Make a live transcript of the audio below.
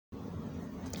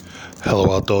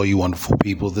Hello out there, all you wonderful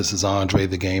people. This is Andre,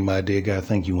 the Game Idea Guy.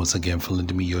 Thank you once again for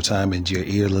lending me your time and your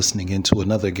ear listening into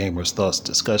another Gamer's Thoughts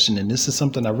discussion. And this is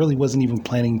something I really wasn't even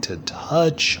planning to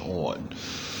touch on.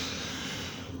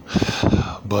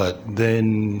 But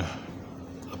then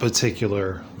a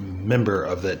particular member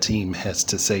of that team has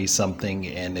to say something,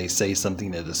 and they say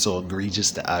something that is so egregious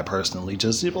that I personally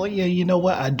just like, yeah, you know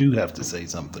what? I do have to say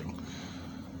something.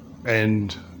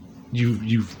 And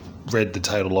you've read the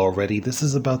title already. This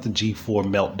is about the G4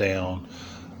 Meltdown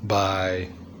by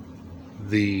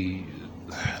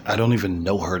I don't even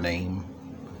know her name,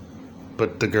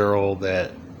 but the girl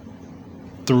that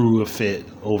threw a fit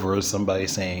over somebody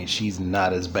saying she's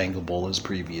not as bangable as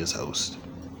previous host.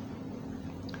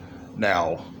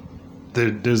 Now,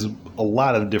 there's a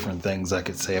lot of different things I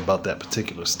could say about that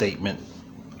particular statement.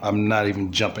 I'm not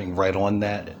even jumping right on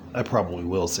that. I probably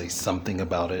will say something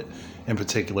about it in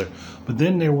particular. But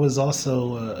then there was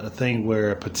also a thing where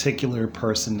a particular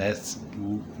person that's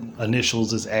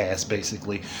initials is ass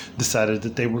basically decided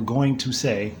that they were going to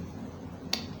say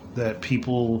that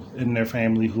people in their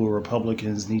family who are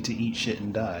Republicans need to eat shit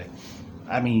and die.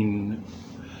 I mean,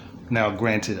 now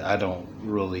granted, I don't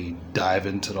really dive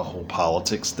into the whole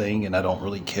politics thing, and I don't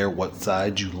really care what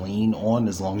side you lean on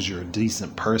as long as you're a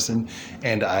decent person.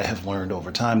 And I have learned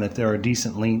over time that there are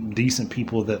decent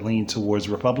people that lean towards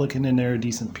Republican, and there are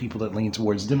decent people that lean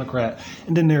towards Democrat,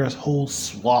 and then there's a whole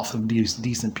swath of these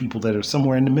decent people that are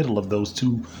somewhere in the middle of those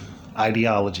two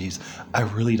ideologies. I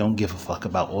really don't give a fuck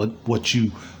about what you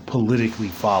politically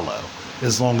follow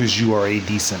as long as you are a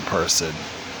decent person.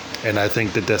 And I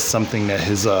think that that's something that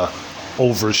has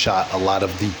overshot a lot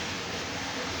of the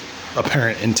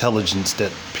apparent intelligence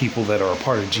that people that are a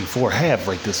part of G4 have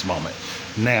right this moment.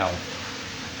 Now,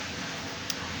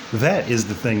 that is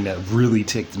the thing that really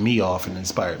ticked me off and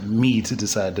inspired me to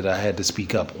decide that I had to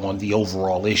speak up on the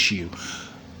overall issue.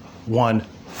 One,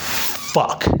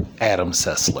 fuck Adam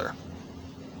Sessler.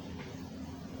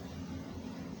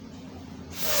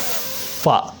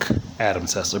 Fuck Adam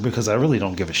Sessler, because I really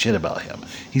don't give a shit about him.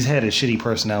 He's had a shitty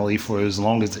personality for as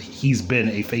long as he's been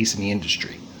a face in the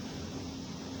industry.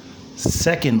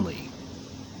 Secondly,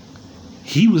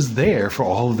 he was there for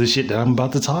all of the shit that I'm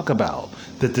about to talk about.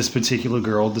 That this particular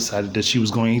girl decided that she was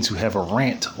going to have a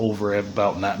rant over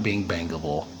about not being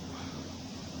bangable.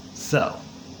 So,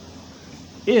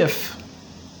 if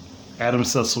Adam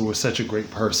Sessler was such a great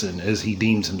person as he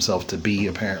deems himself to be,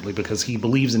 apparently, because he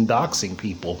believes in doxing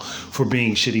people for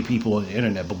being shitty people on the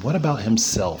internet. But what about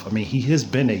himself? I mean, he has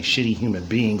been a shitty human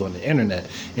being on the internet,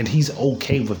 and he's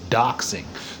okay with doxing.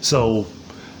 So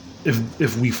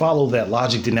if we follow that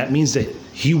logic, then that means that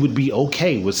he would be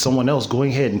okay with someone else going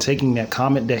ahead and taking that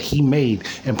comment that he made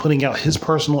and putting out his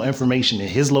personal information and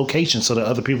his location so that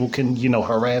other people can,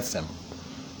 harass him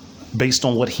based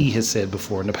on what he has said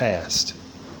before in the past.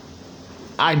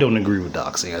 I don't agree with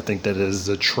doxing. I think that is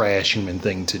a trash human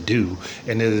thing to do,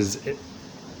 and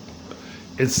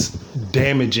it's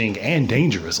damaging and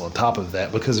dangerous on top of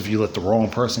that, because if you let the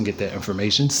wrong person get that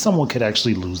information, someone could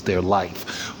actually lose their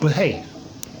life. But hey,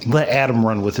 let Adam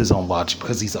run with his own logic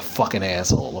because he's a fucking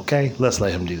asshole, okay? Let's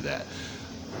let him do that.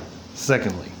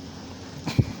 Secondly,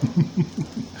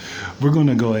 we're going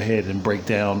to go ahead and break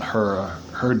down her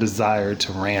desire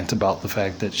to rant about the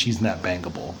fact that she's not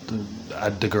bangable.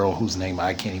 The girl whose name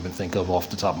I can't even think of off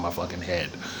the top of my fucking head.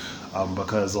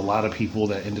 Because a lot of people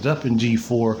that ended up in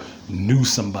G4 knew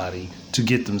somebody to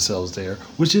get themselves there,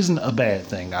 which isn't a bad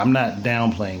thing. I'm not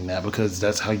downplaying that, because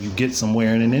that's how you get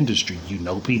somewhere in an industry. You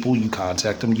know people, you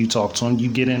contact them, you talk to them, you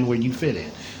get in where you fit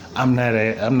in. I'm not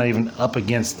even up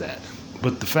against that.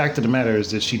 But the fact of the matter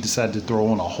is that she decided to throw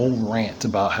on a whole rant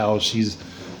about how she's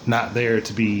not there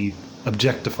to be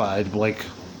objectified. Like,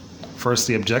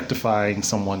 firstly, objectifying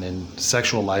someone and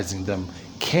sexualizing them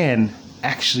can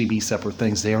actually be separate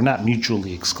things. They are not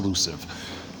mutually exclusive.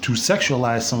 To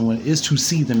sexualize someone is to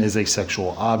see them as a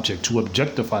sexual object. To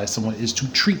objectify someone is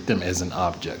to treat them as an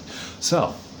object.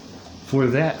 So, for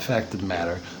that fact of the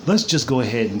matter, let's just go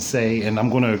ahead and say, and I'm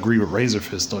going to agree with Razor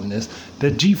Fist on this,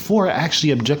 that G4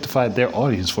 actually objectified their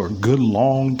audience for a good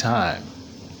long time.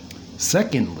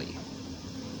 Secondly,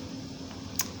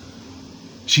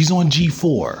 she's on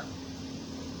G4,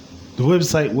 the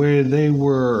website where they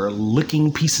were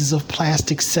licking pieces of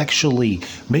plastic sexually,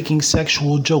 making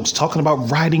sexual jokes, talking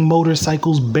about riding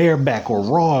motorcycles bareback or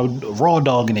raw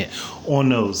dogging it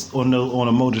on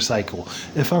a motorcycle.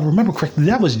 If I remember correctly,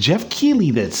 that was Jeff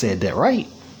Keighley that said that, right?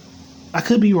 I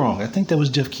could be wrong. I think that was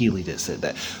Jeff Keighley that said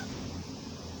that.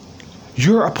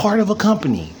 You're a part of a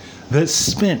company that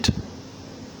spent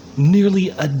nearly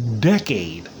a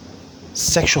decade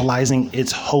sexualizing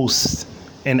its hosts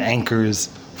and anchors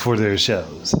for their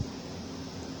shows.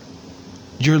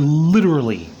 You're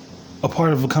literally a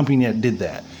part of a company that did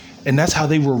that. And that's how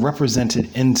they were represented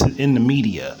in the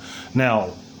media.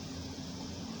 Now,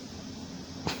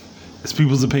 it's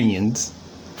people's opinions,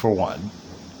 for one.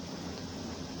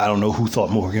 I don't know who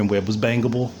thought Morgan Webb was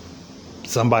bangable.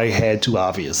 Somebody had to,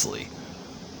 obviously.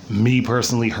 Me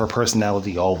personally, her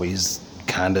personality always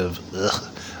kind of, ugh.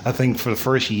 I think for the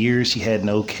first year she had an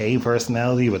okay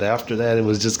personality, but after that it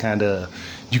was just kind of,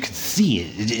 you could see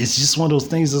it. It's just one of those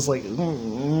things that's like,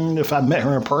 if I met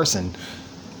her in person,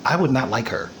 I would not like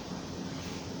her.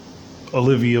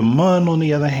 Olivia Munn, on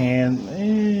the other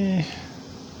hand,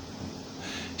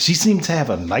 she seemed to have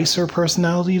a nicer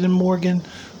personality than Morgan,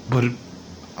 but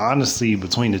honestly,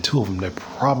 between the two of them, they're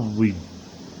probably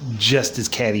just as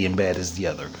catty and bad as the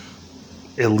other,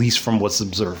 at least from what's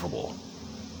observable.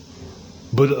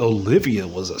 But Olivia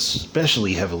was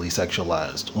especially heavily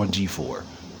sexualized on G4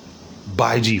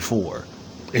 by G4,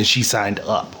 and she signed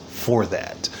up for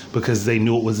that because they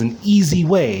knew it was an easy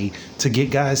way to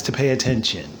get guys to pay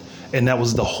attention. And that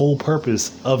was the whole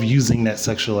purpose of using that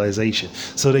sexualization.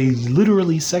 So they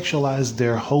literally sexualized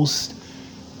their host,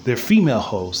 their female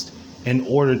host, in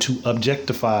order to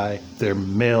objectify their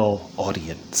male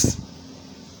audience.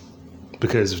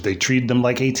 Because if they treated them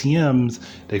like ATMs,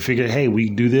 they figured, hey, we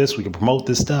can do this, we can promote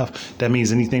this stuff. That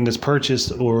means anything that's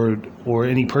purchased or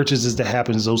any purchases that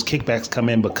happens, those kickbacks come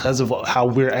in because of how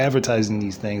we're advertising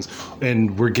these things.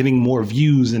 And we're getting more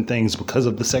views and things because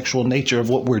of the sexual nature of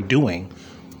what we're doing.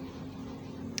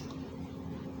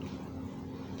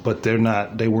 But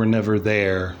they were never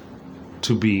there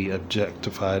to be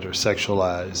objectified or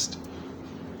sexualized,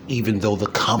 even though the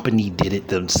company did it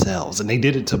themselves. And they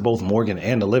did it to both Morgan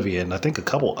and Olivia, and I think a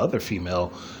couple other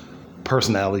female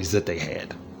personalities that they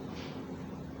had.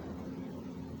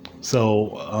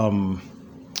 So,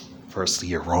 firstly,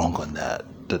 you're wrong on that.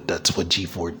 That's what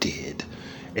G4 did.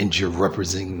 And you're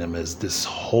representing them as this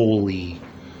holy,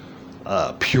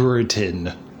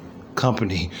 Puritan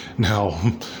company. Now,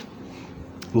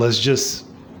 let's just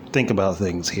think about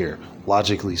things here.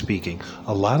 Logically speaking,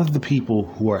 a lot of the people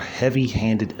who are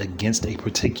heavy-handed against a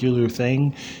particular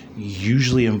thing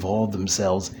usually involve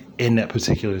themselves in that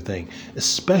particular thing,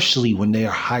 especially when they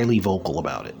are highly vocal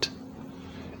about it.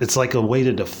 It's like a way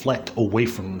to deflect away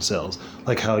from themselves,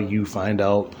 like how you find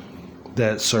out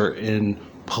that certain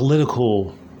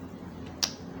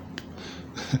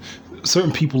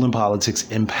people in politics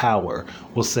in power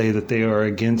will say that they are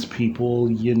against people,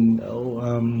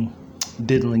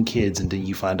 diddling kids, and then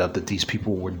you find out that these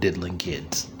people were diddling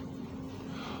kids.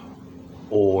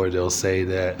 Or they'll say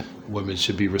that women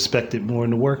should be respected more in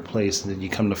the workplace, and then you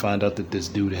come to find out that this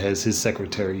dude has his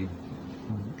secretary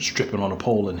stripping on a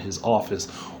pole in his office,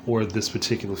 or this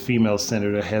particular female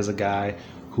senator has a guy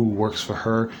who works for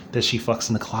her that she fucks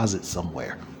in the closet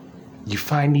somewhere. You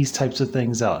find these types of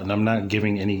things out, and I'm not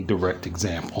giving any direct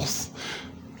examples.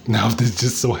 Now, if it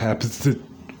just so happens that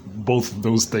both of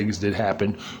those things did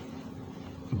happen,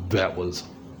 that was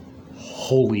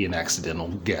wholly an accidental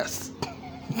guess.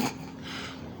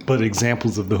 But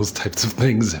examples of those types of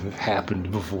things have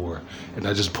happened before, and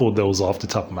I just pulled those off the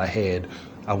top of my head.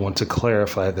 I want to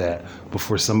clarify that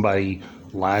before somebody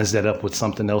lines that up with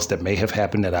something else that may have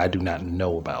happened that I do not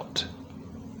know about.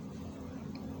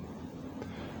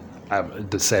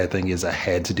 The sad thing is I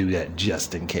had to do that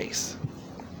just in case.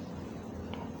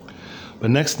 The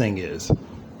next thing is,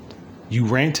 you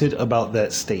ranted about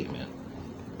that statement.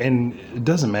 And it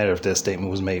doesn't matter if that statement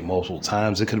was made multiple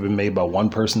times. It could have been made by one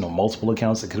person on multiple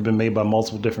accounts. It could have been made by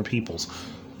multiple different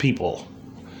people.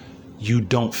 You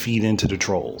don't feed into the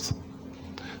trolls.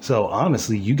 So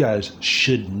honestly, you guys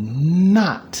should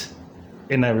not,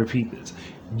 and I repeat this,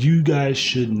 you guys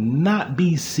should not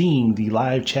be seeing the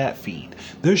live chat feed.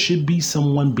 There should be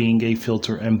someone being a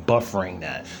filter and buffering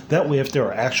that. That way, if there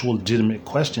are actual legitimate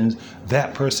questions,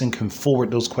 that person can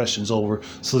forward those questions over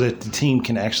so that the team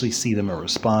can actually see them and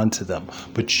respond to them.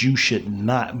 But you should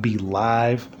not be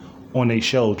live on a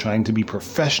show trying to be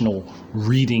professional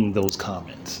reading those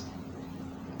comments.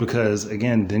 Because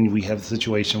again, then we have a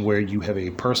situation where you have a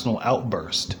personal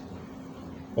outburst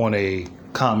on a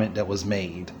comment that was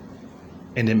made.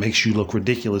 And it makes you look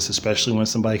ridiculous, especially when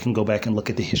somebody can go back and look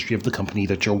at the history of the company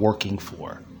that you're working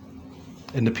for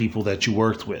and the people that you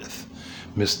worked with.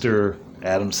 Mr.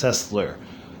 Adam Sessler,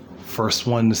 first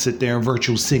one to sit there and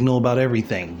virtual signal about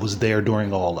everything, was there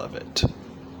during all of it.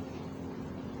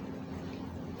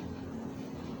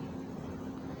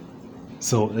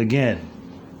 So again,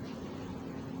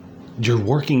 you're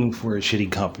working for a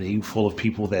shitty company full of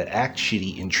people that act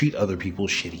shitty and treat other people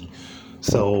shitty.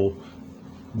 So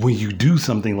when you do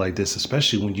something like this,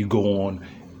 especially when you go on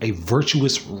a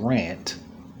virtuous rant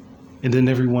And then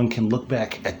everyone can look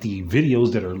back at the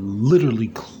videos that are literally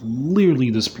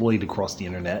clearly displayed across the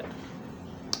internet,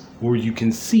 where you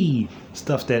can see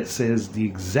stuff that says the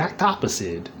exact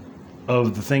opposite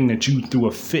of the thing that you threw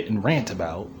a fit and rant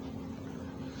about.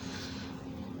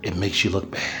 It makes you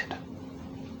look bad.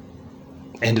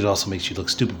 And it also makes you look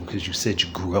stupid because you said you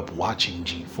grew up watching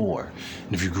G4.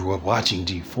 And if you grew up watching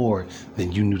G4,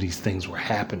 then you knew these things were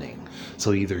happening.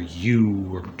 So either you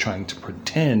were trying to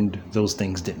pretend those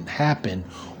things didn't happen,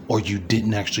 or you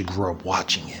didn't actually grow up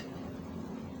watching it.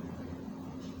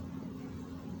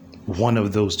 One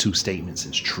of those two statements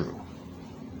is true.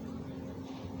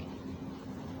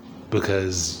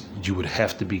 Because you would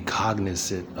have to be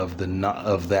cognizant of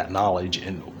that knowledge,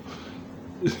 and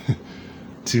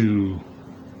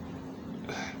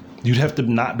you'd have to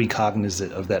not be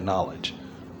cognizant of that knowledge,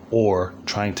 or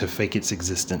trying to fake its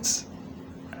existence,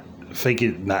 fake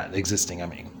it not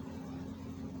existing.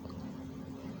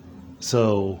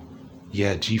 So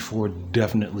yeah, G4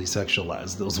 definitely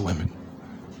sexualized those women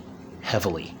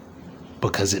heavily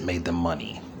because it made them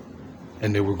money,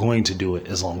 and they were going to do it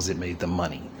as long as it made them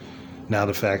money. Now,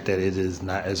 the fact that it is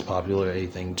not as popular a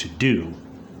thing to do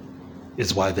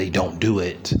is why they don't do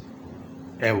it,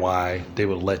 and why they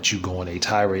would let you go on a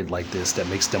tirade like this that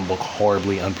makes them look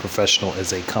horribly unprofessional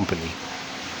as a company,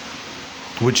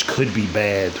 which could be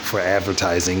bad for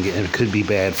advertising and could be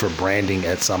bad for branding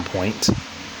at some point,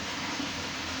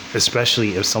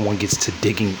 especially if someone gets to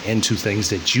digging into things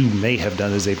that you may have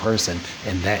done as a person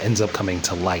and that ends up coming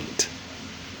to light.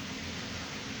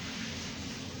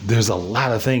 There's a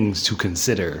lot of things to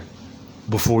consider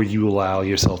before you allow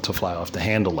yourself to fly off the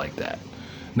handle like that.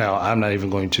 Now, I'm not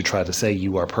even going to try to say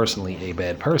you are personally a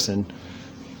bad person.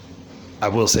 I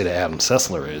will say that Adam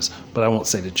Sessler is, but I won't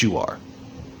say that you are,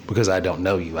 because I don't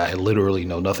know you. I literally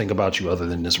know nothing about you other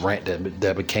than this rant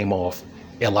that became off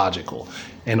illogical.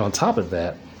 And on top of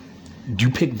that, you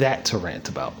pick that to rant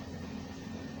about.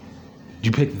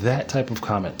 You pick that type of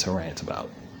comment to rant about.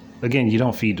 Again, you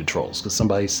don't feed the trolls, because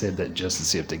somebody said that just to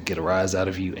see if they get a rise out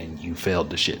of you, and you failed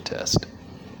the shit test.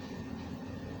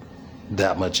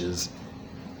 That much is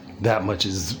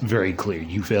very clear.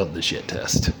 You failed the shit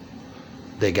test.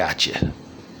 They got you.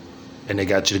 And they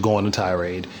got you to go on a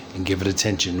tirade and give it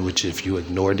attention, which if you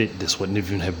ignored it, this wouldn't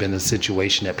even have been a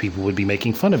situation that people would be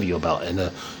making fun of you about. And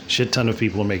a shit ton of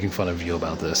people are making fun of you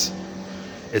about this.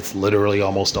 It's literally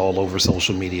almost all over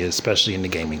social media, especially in the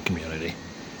gaming community.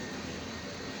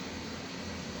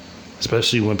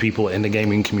 Especially when people in the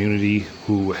gaming community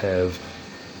who have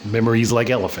memories like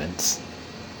elephants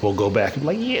will go back and be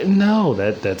like, yeah, no,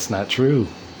 that's not true.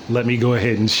 Let me go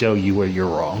ahead and show you where you're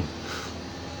wrong.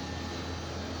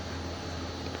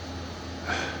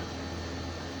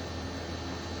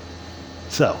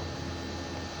 So,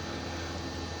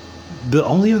 the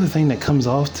only other thing that comes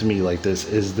off to me like this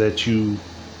is that you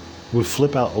would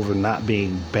flip out over not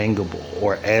being bangable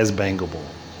or as bangable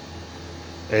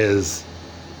as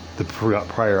the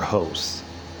prior hosts,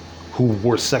 who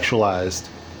were sexualized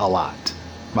a lot,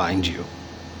 mind you,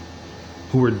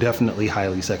 who were definitely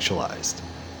highly sexualized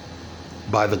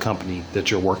by the company that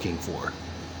you're working for,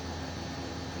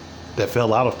 that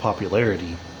fell out of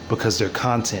popularity because their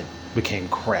content became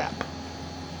crap.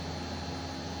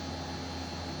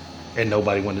 And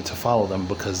nobody wanted to follow them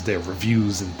because their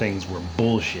reviews and things were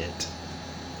bullshit.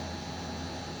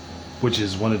 Which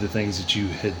is one of the things that you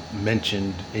had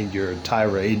mentioned in your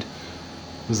tirade,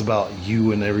 was about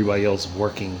you and everybody else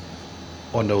working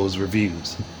on those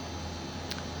reviews.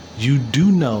 You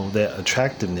do know that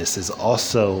attractiveness is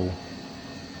also,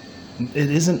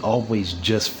 it isn't always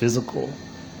just physical.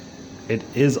 It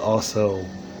is also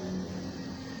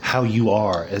how you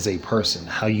are as a person,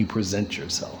 how you present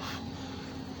yourself.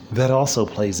 That also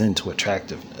plays into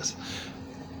attractiveness.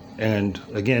 And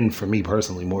again, for me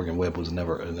personally, Morgan Webb was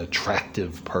never an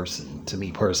attractive person to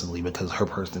me personally, because her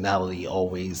personality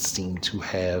always seemed to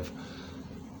have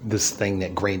this thing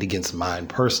that grained against mine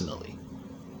personally.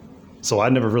 So I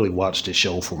never really watched a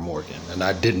show for Morgan, and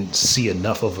I didn't see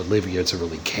enough of Olivia to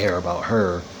really care about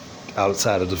her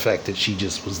outside of the fact that she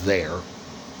just was there.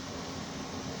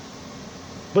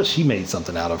 But she made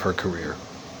something out of her career.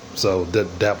 So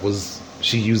that was,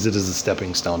 she used it as a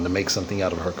stepping stone to make something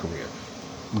out of her career.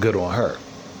 Good on her.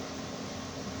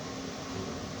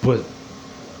 But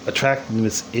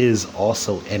attractiveness is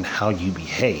also in how you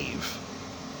behave.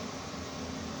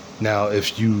 Now,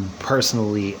 if you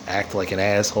personally act like an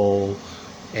asshole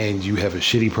and you have a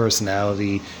shitty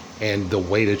personality and the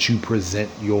way that you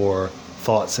present your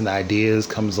thoughts and ideas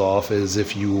comes off as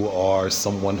if you are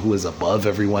someone who is above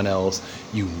everyone else,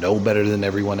 you know better than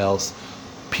everyone else,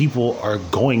 people are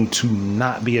going to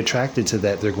not be attracted to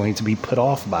that. They're going to be put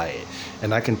off by it.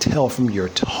 And I can tell from your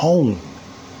tone,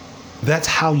 that's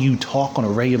how you talk on a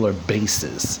regular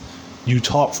basis. You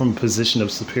talk from a position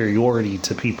of superiority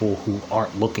to people who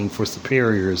aren't looking for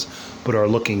superiors, but are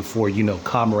looking for,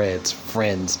 comrades,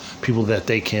 friends, people that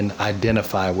they can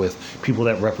identify with, people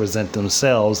that represent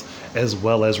themselves as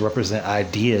well as represent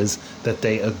ideas that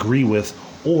they agree with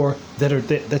or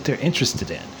that they're interested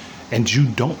in. And you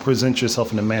don't present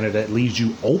yourself in a manner that leaves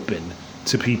you open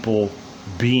to people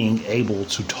being able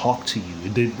to talk to you.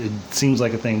 It seems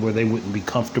like a thing where they wouldn't be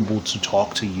comfortable to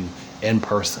talk to you in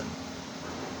person.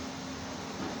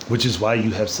 Which is why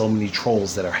you have so many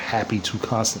trolls that are happy to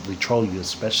constantly troll you,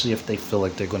 especially if they feel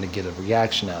like they're going to get a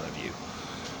reaction out of you.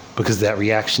 Because that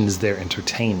reaction is their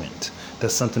entertainment.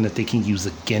 That's something that they can use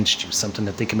against you, something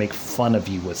that they can make fun of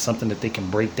you with, something that they can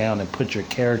break down and put your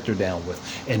character down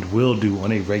with, and will do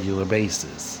on a regular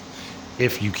basis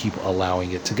if you keep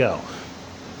allowing it to go.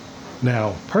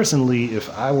 Now, personally, if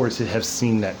I were to have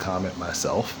seen that comment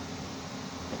myself,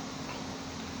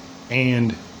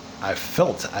 and I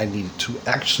felt I needed to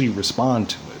actually respond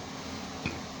to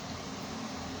it,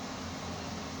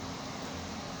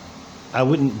 I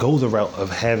wouldn't go the route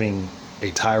of having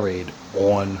a tirade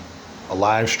on a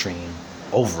live stream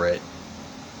over it.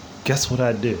 Guess what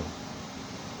I'd do?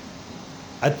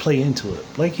 I'd play into it.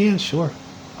 Like, yeah, sure,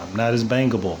 I'm not as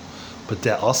bangable, but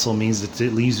that also means that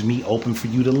it leaves me open for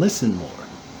you to listen more.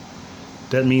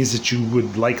 That means that you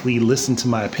would likely listen to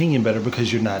my opinion better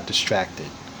because you're not distracted.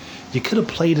 You could have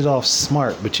played it off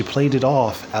smart, but you played it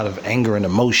off out of anger and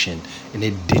emotion, and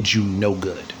it did you no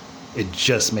good. It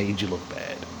just made you look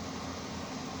bad.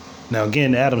 Now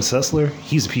again, Adam Sessler,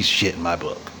 he's a piece of shit in my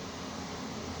book.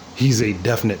 He's a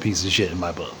definite piece of shit in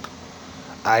my book.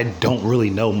 I don't really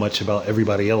know much about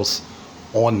everybody else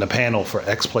on the panel for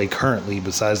X-Play currently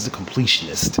besides the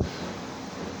completionist.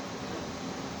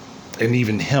 And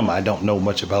even him I don't know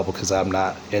much about because I'm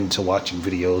not into watching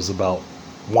videos about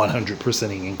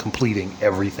 100%ing and completing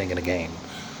everything in a game.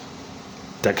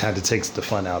 That kind of takes the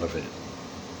fun out of it.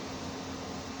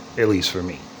 At least for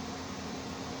me.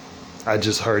 I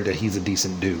just heard that he's a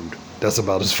decent dude. That's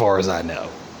about as far as I know.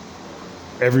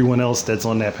 Everyone else that's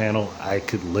on that panel, I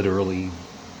could literally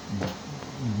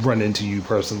run into you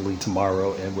personally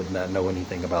tomorrow and would not know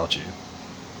anything about you.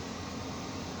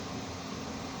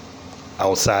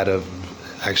 Outside of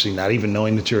actually not even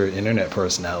knowing that you're an internet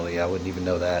personality, I wouldn't even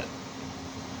know that.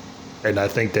 And I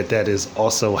think that that is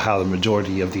also how the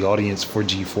majority of the audience for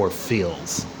G4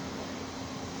 feels.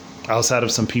 Outside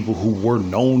of some people who were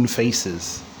known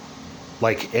faces,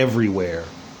 like everywhere,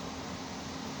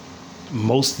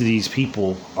 most of these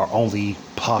people are only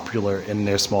popular in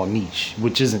their small niche,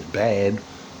 which isn't bad,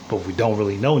 but we don't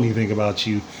really know anything about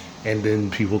you. And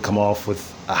then people come off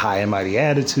with a high and mighty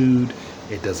attitude.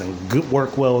 It doesn't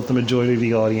work well with the majority of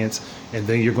the audience. And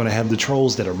then you're going to have the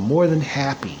trolls that are more than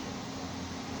happy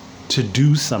to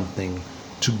do something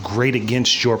to grate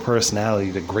against your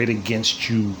personality, to grate against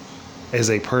you as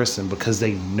a person, because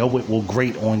they know it will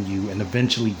grate on you and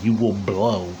eventually you will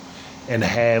blow and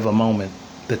have a moment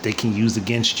that they can use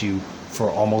against you for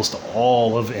almost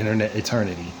all of internet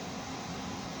eternity.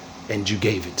 And you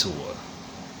gave it to her.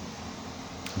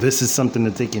 This is something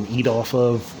that they can eat off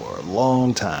of for a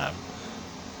long time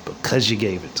because you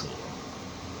gave it to her.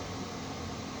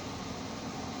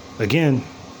 Again,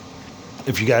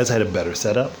 if you guys had a better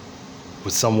setup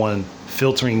with someone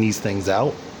filtering these things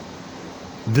out,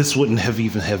 this wouldn't have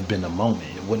even have been a moment.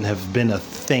 It wouldn't have been a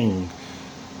thing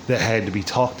that had to be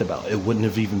talked about. It wouldn't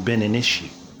have even been an issue.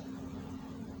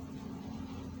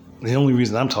 The only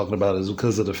reason I'm talking about it is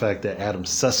because of the fact that Adam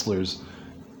Sessler's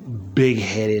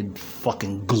big-headed,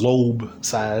 fucking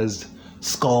globe-sized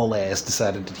skull ass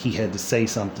decided that he had to say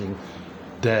something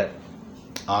that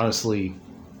honestly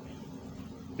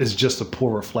is just a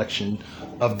poor reflection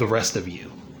of the rest of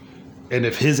you. And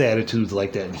if his attitude's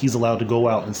like that, and he's allowed to go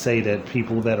out and say that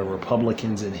people that are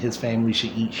Republicans in his family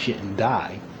should eat shit and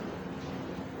die,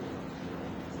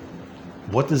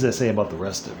 what does that say about the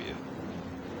rest of you?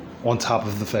 On top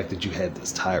of the fact that you had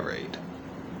this tirade.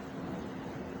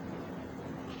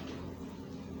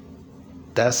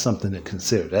 That's something to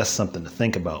consider. That's something to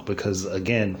think about, because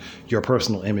again, your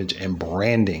personal image and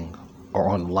branding are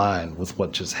on line with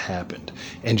what just happened,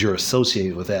 and you're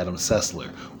associated with Adam Sessler,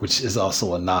 which is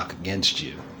also a knock against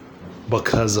you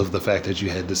because of the fact that you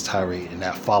had this tirade, and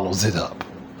that follows it up.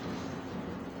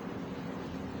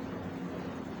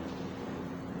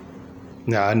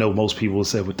 Now, I know most people will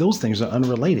say, well, those things are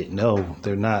unrelated. No,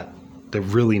 they're not. They're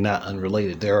really not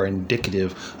unrelated. They are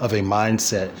indicative of a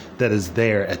mindset that is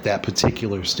there at that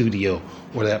particular studio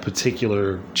or that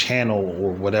particular channel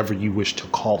or whatever you wish to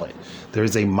call it. There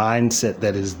is a mindset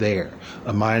that is there,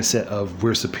 a mindset of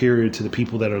we're superior to the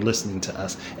people that are listening to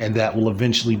us, and that will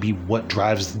eventually be what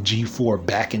drives the G4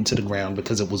 back into the ground,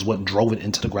 because it was what drove it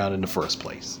into the ground in the first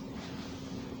place.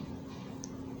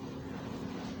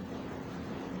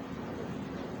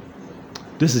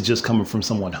 This is just coming from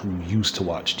someone who used to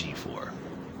watch G4.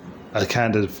 I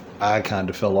kind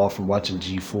of fell off from watching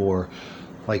G4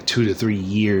 like 2 to 3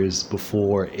 years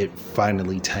before it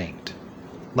finally tanked.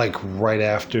 Like right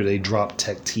after they dropped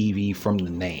Tech TV from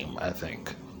the name, I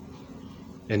think.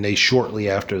 And they shortly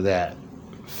after that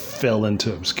fell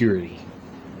into obscurity.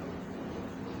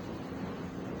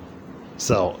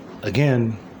 So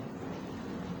again,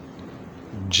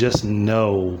 just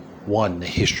know, one, the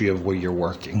history of where you're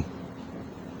working.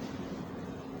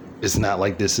 It's not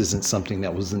like this isn't something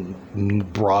that wasn't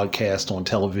broadcast on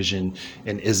television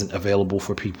and isn't available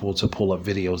for people to pull up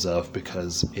videos of,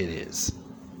 because it is.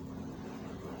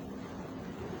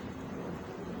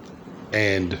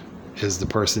 And as the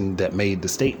person that made the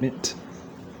statement,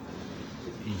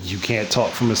 you can't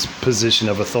talk from a position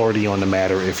of authority on the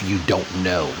matter if you don't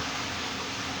know.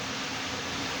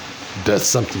 That's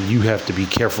something you have to be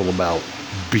careful about,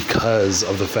 because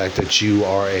of the fact that you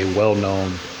are a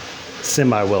well-known,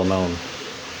 semi-well-known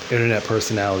internet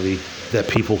personality that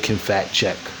people can fact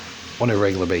check on a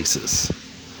regular basis.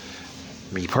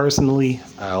 Me personally,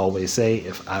 I always say,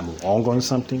 if I'm wrong on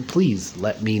something, please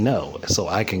let me know so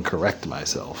I can correct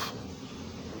myself,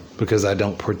 because I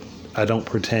don't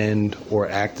pretend or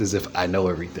act as if I know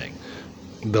everything,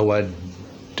 though I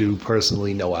do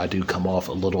personally know I do come off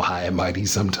a little high and mighty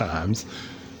sometimes,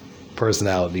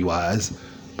 personality wise,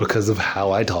 because of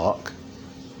how I talk.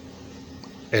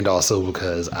 And also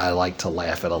because I like to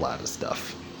laugh at a lot of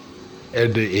stuff.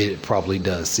 And it probably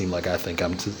does seem like I think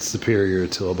I'm superior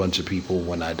to a bunch of people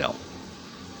when I don't.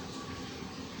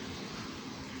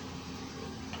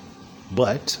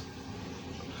 But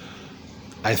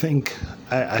I think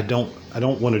I don't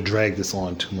want to drag this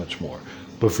on too much more.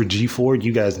 But for G4,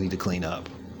 you guys need to clean up.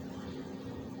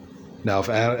 Now, if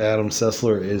Adam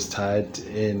Sessler is tied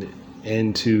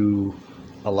into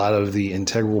a lot of the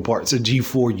integral parts of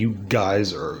G4, you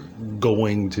guys are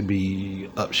going to be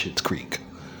up shit's creek.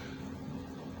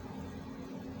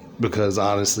 Because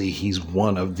honestly, he's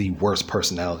one of the worst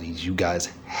personalities you guys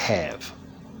have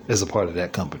as a part of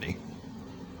that company.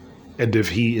 And if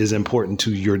he is important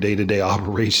to your day-to-day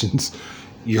operations,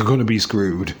 you're going to be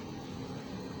screwed.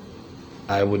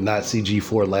 I would not see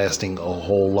G4 lasting a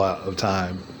whole lot of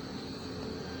time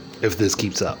if this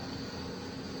keeps up.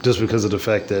 Just because of the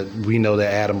fact that we know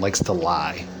that Adam likes to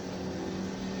lie.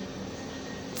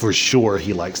 For sure,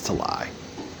 he likes to lie.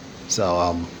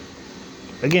 So,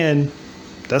 again,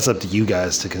 that's up to you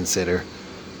guys to consider.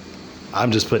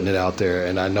 I'm just putting it out there,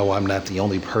 and I know I'm not the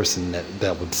only person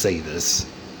that would say this.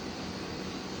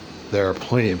 There are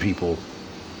plenty of people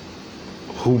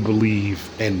who believe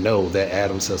and know that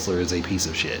Adam Sessler is a piece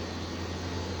of shit.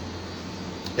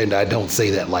 And I don't say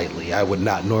that lightly. I would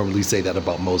not normally say that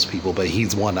about most people, but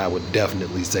he's one I would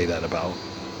definitely say that about.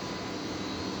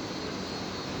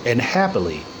 And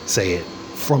happily say it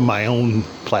from my own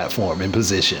platform and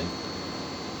position.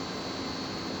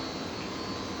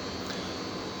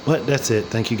 But that's it.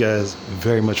 Thank you guys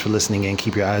very much for listening, and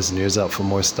keep your eyes and ears out for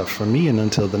more stuff from me. And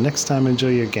until the next time,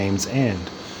 enjoy your games and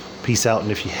peace out. And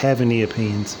if you have any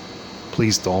opinions,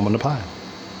 please throw them in the pile.